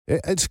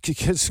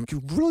It's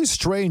really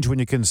strange when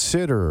you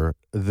consider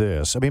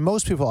this. I mean,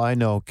 most people I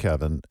know,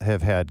 Kevin,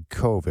 have had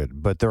COVID,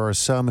 but there are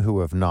some who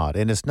have not.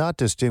 And it's not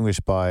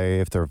distinguished by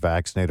if they're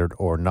vaccinated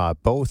or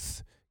not.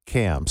 Both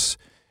camps,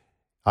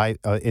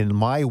 in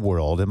my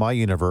world, in my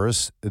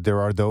universe, there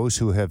are those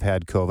who have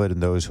had COVID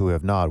and those who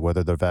have not,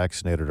 whether they're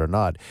vaccinated or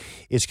not.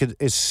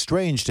 It's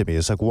strange to me.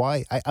 It's like,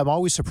 why? I'm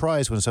always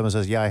surprised when someone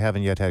says, yeah, I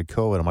haven't yet had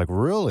COVID. I'm like,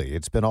 really?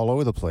 It's been all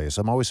over the place.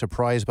 I'm always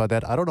surprised by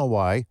that. I don't know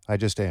why. I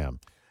just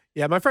am.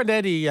 Yeah, my friend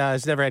Eddie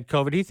has never had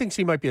COVID. He thinks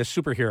he might be a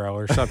superhero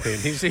or something.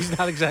 He's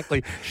not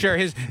exactly sure.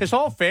 His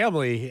whole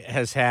family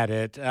has had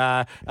it,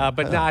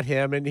 but not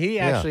him. And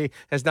he actually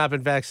has not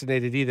been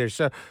vaccinated either.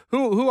 So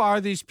who are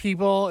these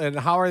people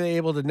and how are they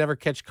able to never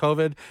catch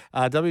COVID?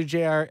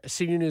 WJR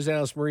senior news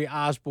analyst Marie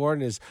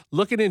Osborne is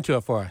looking into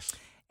it for us.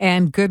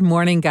 And good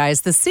morning,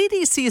 guys. The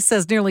CDC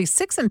says nearly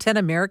 6 in 10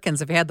 Americans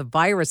have had the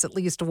virus at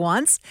least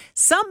once.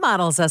 Some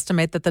models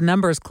estimate that the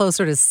number is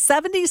closer to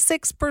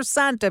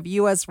 76% of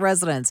U.S.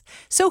 residents.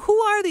 So who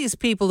are these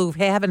people who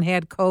haven't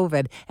had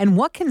COVID, and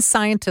what can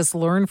scientists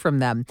learn from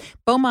them?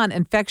 Beaumont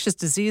infectious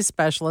disease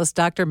specialist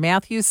Dr.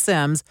 Matthew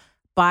Sims,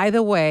 by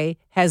the way,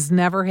 has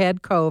never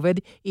had COVID,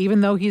 even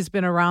though he's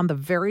been around the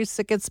very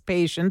sickest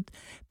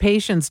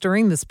patients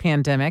during this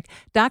pandemic.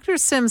 Dr.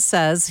 Sims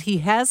says he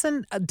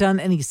hasn't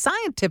done any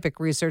scientific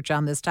research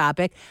on this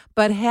topic,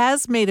 but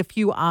has made a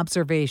few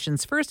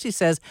observations. First, he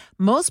says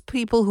most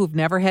people who've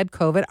never had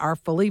COVID are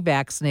fully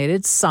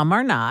vaccinated. Some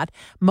are not.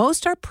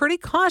 Most are pretty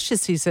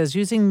cautious, he says,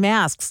 using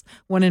masks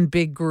when in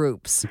big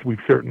groups. We've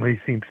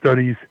certainly seen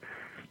studies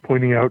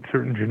pointing out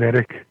certain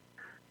genetic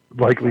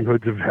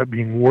likelihoods of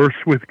being worse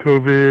with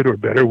COVID or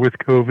better with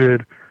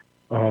COVID.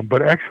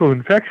 But actual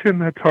infection,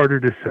 that's harder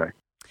to say.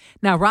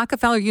 Now,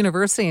 Rockefeller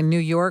University in New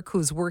York,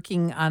 who's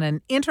working on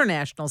an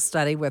international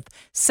study with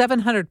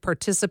 700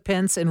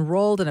 participants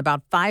enrolled and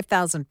about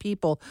 5,000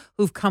 people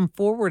who've come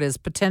forward as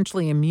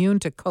potentially immune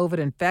to COVID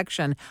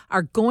infection,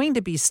 are going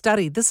to be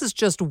studied. This is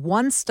just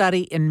one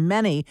study in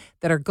many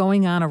that are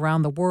going on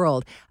around the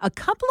world. A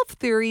couple of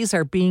theories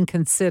are being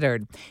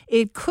considered.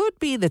 It could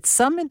be that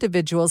some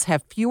individuals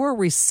have fewer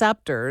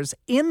receptors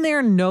in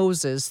their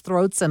noses,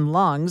 throats, and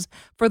lungs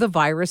for the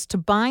virus to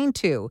bind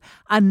to.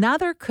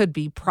 Another could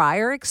be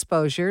prior exposure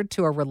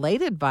to a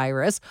related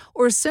virus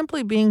or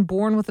simply being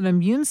born with an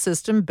immune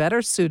system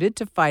better suited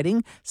to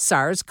fighting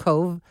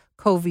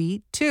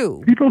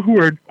SARS-CoV-2. People who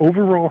are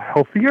overall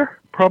healthier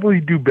probably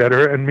do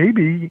better and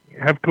maybe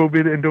have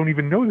COVID and don't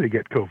even know they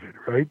get COVID,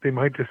 right? They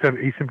might just have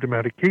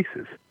asymptomatic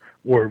cases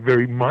or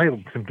very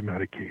mild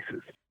symptomatic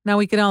cases. Now,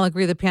 we can all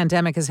agree the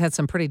pandemic has had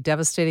some pretty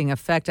devastating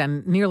effect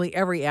on nearly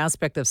every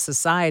aspect of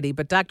society.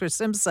 But Dr.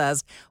 Sims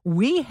says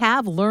we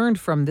have learned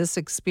from this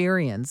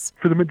experience.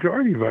 For the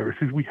majority of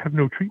viruses, we have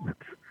no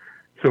treatments.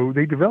 So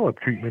they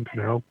develop treatments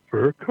now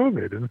for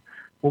COVID. And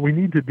what we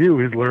need to do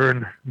is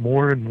learn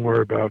more and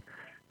more about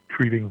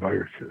treating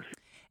viruses.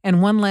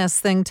 And one last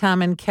thing,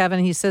 Tom and Kevin,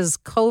 he says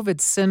COVID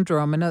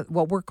syndrome and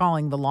what we're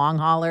calling the long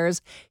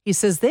haulers, he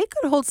says they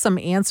could hold some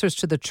answers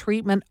to the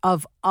treatment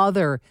of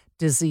other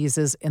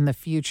diseases in the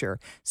future.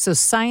 So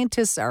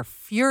scientists are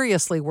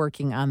furiously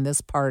working on this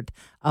part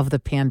of the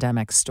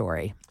pandemic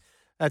story.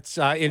 That's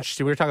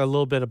interesting. We were talking a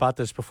little bit about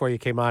this before you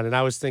came on, and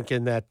I was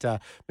thinking that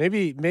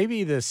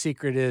maybe the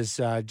secret is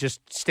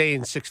just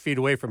staying 6 feet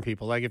away from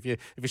people. Like if you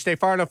stay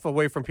far enough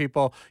away from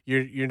people,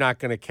 you're not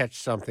going to catch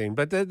something.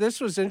 But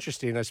this was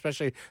interesting,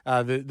 especially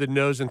the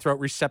nose and throat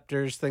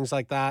receptors, things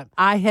like that.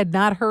 I had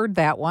not heard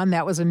that one.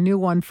 That was a new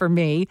one for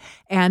me,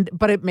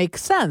 but it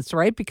makes sense,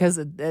 right? Because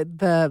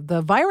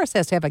the virus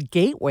has to have a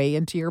gateway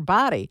into your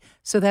body,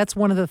 so that's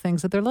one of the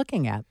things that they're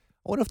looking at.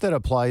 I wonder if that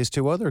applies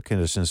to other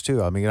conditions,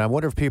 too. I mean, I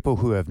wonder if people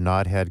who have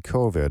not had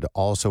COVID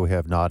also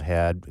have not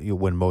had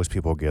when most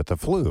people get the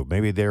flu.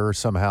 Maybe they're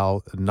somehow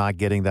not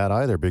getting that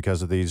either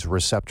because of these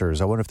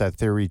receptors. I wonder if that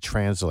theory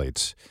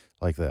translates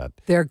like that.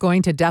 They're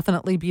going to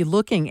definitely be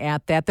looking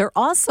at that. They're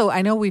also,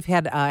 I know I've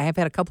had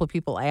a couple of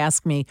people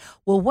ask me,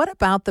 well, what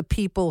about the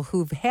people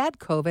who've had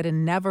COVID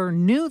and never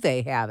knew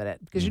they have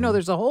it? Because,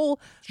 there's a whole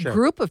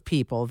group of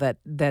people that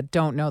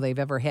don't know they've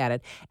ever had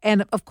it.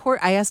 And, of course,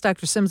 I asked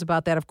Dr. Sims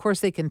about that. Of course,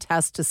 they can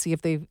test to see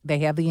if they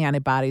have the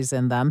antibodies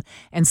in them.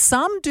 And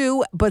some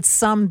do, but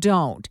some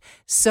don't.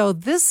 So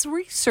this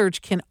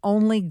research can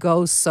only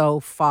go so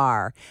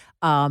far.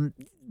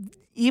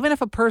 Even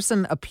if a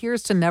person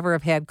appears to never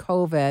have had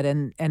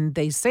COVID and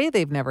they say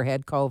they've never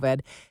had COVID,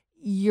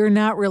 you're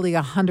not really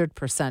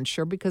 100%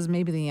 sure because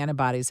maybe the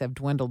antibodies have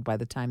dwindled by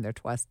the time they're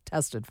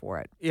tested for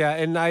it. Yeah,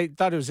 and I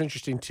thought it was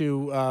interesting,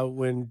 too,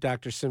 when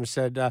Dr. Sims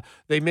said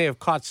they may have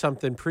caught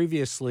something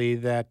previously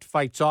that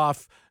fights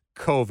off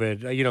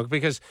COVID,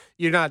 because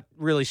you're not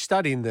really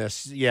studying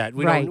this yet.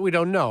 We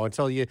don't know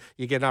until you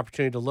get an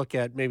opportunity to look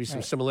at maybe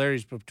some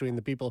similarities between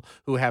the people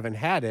who haven't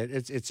had it.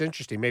 It's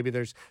interesting. Maybe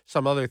there's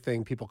some other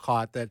thing people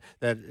caught that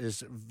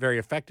is very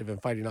effective in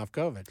fighting off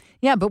COVID.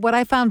 Yeah, but what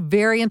I found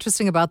very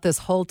interesting about this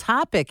whole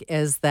topic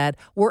is that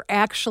we're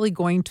actually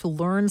going to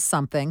learn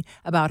something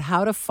about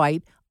how to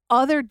fight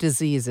other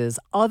diseases,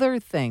 other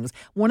things.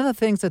 One of the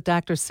things that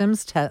Dr.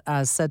 Sims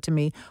said to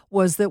me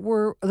was that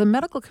the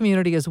medical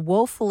community is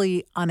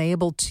woefully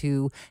unable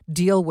to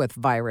deal with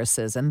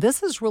viruses. And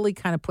this has really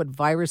kind of put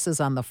viruses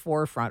on the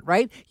forefront,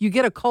 right? You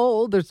get a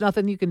cold, there's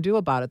nothing you can do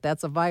about it.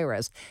 That's a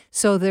virus.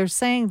 So they're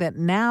saying that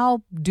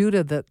now, due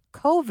to the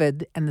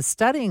COVID and the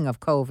studying of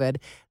COVID,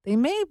 they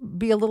may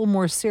be a little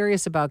more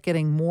serious about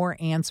getting more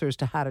answers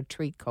to how to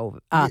treat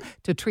COVID,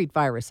 to treat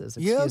viruses.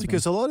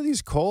 Because a lot of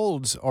these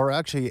colds are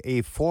actually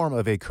a form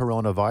of a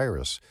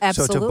coronavirus.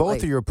 Absolutely. So to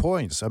both of your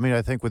points, I mean,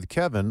 I think with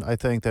Kevin, I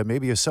think that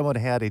maybe if someone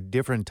had a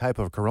different type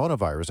of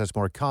coronavirus that's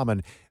more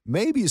common,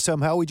 maybe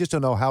somehow, we just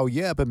don't know how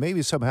yet, but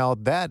maybe somehow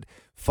that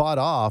fought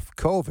off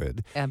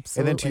COVID. Absolutely.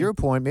 And then to your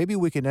point, maybe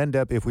we can end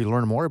up, if we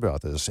learn more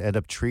about this, end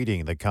up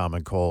treating the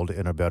common cold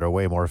in a better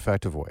way, more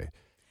effective way.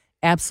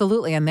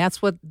 Absolutely. And that's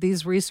what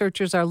these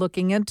researchers are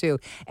looking into.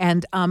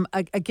 And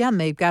again,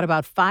 they've got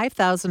about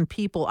 5,000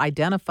 people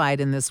identified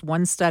in this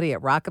one study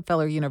at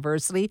Rockefeller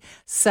University.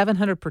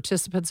 700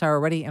 participants are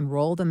already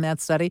enrolled in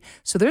that study.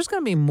 So there's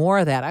going to be more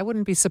of that. I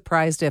wouldn't be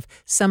surprised if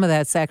some of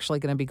that's actually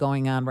going to be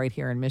going on right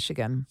here in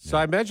Michigan. So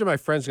I imagine my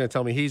friend's going to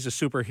tell me he's a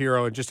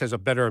superhero and just has a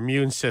better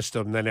immune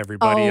system than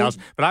everybody else.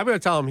 But I'm going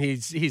to tell him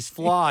he's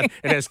flawed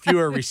and has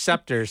fewer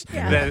receptors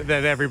than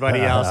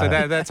everybody else.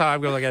 And that's how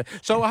I'm going to look at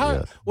it. So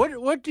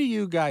what do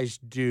you guys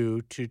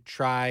do to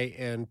try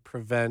and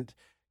prevent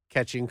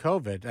catching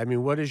COVID? I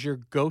mean, what is your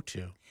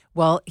go-to?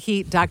 Well,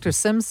 Dr.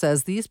 Sims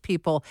says these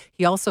people,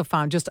 he also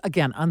found, just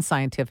again,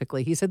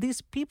 unscientifically, he said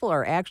these people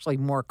are actually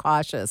more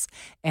cautious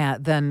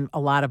than a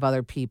lot of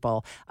other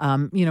people.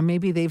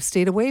 Maybe they've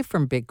stayed away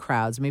from big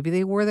crowds. Maybe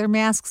they wore their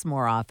masks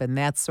more often,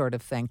 that sort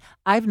of thing.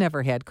 I've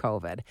never had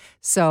COVID.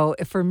 So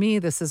for me,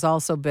 this has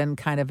also been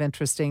kind of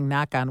interesting,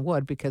 knock on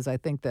wood, because I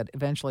think that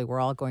eventually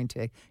we're all going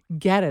to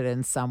get it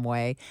in some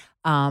way.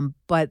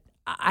 But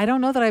I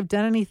don't know that I've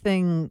done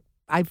anything.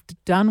 I've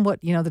done what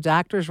the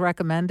doctors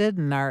recommended,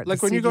 and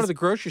like when you go to the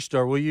grocery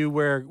store, will you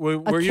wear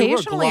gloves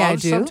I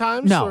do.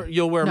 sometimes? No, or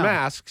you'll wear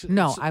masks.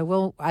 No, I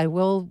will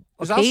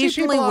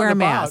occasionally wear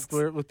masks.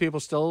 With people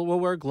still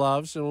will wear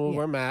gloves and will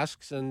wear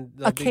masks, and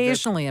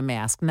occasionally a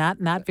mask,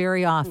 not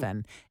very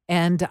often.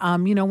 And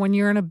when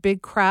you're in a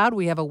big crowd,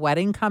 we have a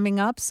wedding coming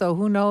up, so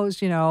who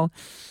knows?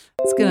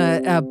 It's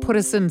going to put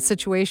us in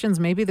situations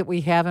maybe that we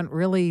haven't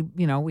really,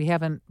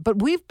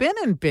 but we've been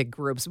in big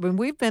groups. When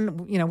we've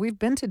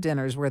been to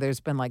dinners where there's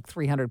been like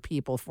 300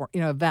 people for,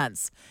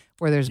 events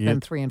where there's been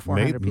 300 and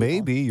 400 people.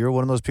 Maybe you're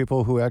one of those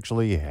people who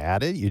actually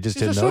had it. You just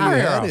didn't know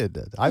you had it.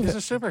 He's a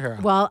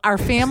superhero. Well, our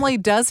family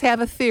does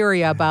have a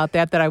theory about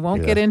that I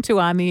won't get into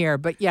on the air.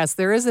 But yes,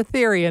 there is a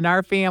theory in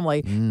our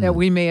family that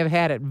we may have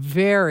had it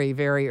very,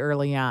 very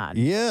early on.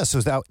 Yeah,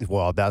 so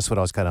that's what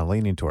I was kind of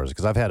leaning towards,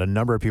 because I've had a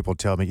number of people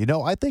tell me,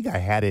 I think I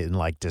had it in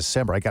like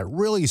December. I got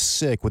really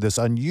sick with these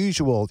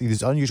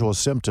unusual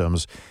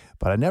symptoms,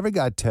 but I never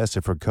got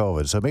tested for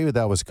COVID. So maybe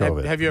that was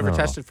COVID. Have you ever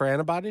tested for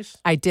antibodies?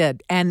 I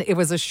did. And it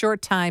was a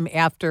short time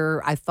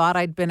after I thought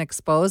I'd been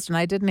exposed, and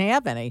I didn't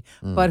have any.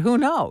 But who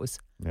knows?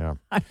 Yeah.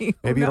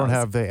 Maybe you don't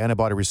have the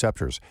antibody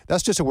receptors.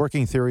 That's just a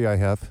working theory I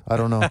have. I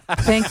don't know.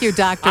 Thank you,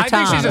 Dr. Tom. I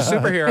think she's a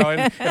superhero.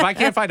 And if I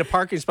can't find a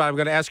parking spot, I'm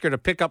going to ask her to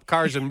pick up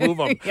cars and move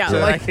them so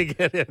that I can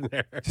get in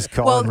there. Just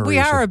call we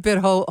are a bit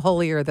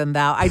holier than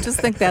thou. I just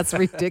think that's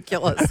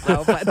ridiculous,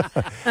 though. But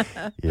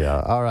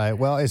yeah. All right.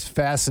 Well, it's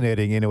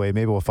fascinating anyway.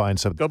 Maybe we'll find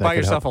something. Go buy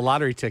yourself a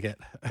lottery ticket.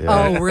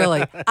 Yeah. Oh,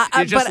 really?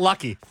 You're just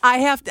lucky.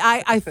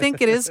 I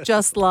think it is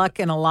just luck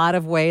in a lot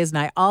of ways. And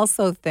I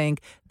also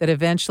think that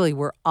eventually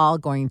we're all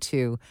going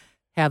to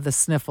have the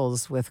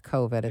sniffles with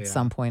COVID at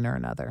some point or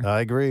another. I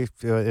agree.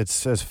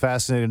 It's a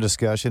fascinating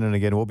discussion. And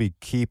again, we'll be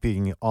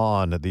keeping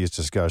on these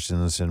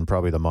discussions in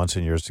probably the months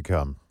and years to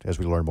come as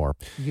we learn more.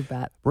 You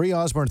bet. Marie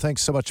Osborne,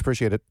 thanks so much.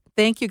 Appreciate it.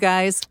 Thank you,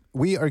 guys.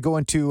 We are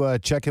going to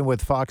check in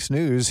with Fox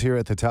News here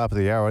at the top of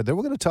the hour. Then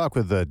we're going to talk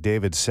with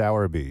David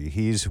Sowerby.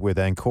 He's with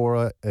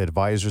Ancora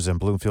Advisors in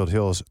Bloomfield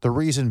Hills. The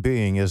reason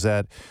being is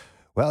that,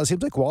 well, it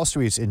seems like Wall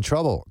Street's in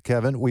trouble,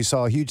 Kevin. We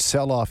saw a huge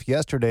sell-off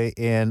yesterday,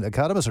 and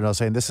economists are now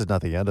saying this is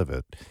not the end of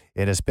it.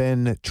 And it's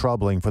been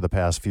troubling for the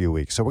past few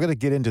weeks. So we're going to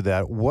get into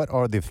that. What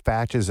are the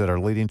factors that are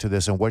leading to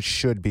this, and what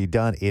should be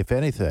done, if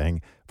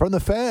anything, from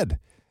the Fed?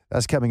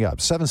 That's coming up.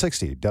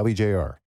 760 WJR.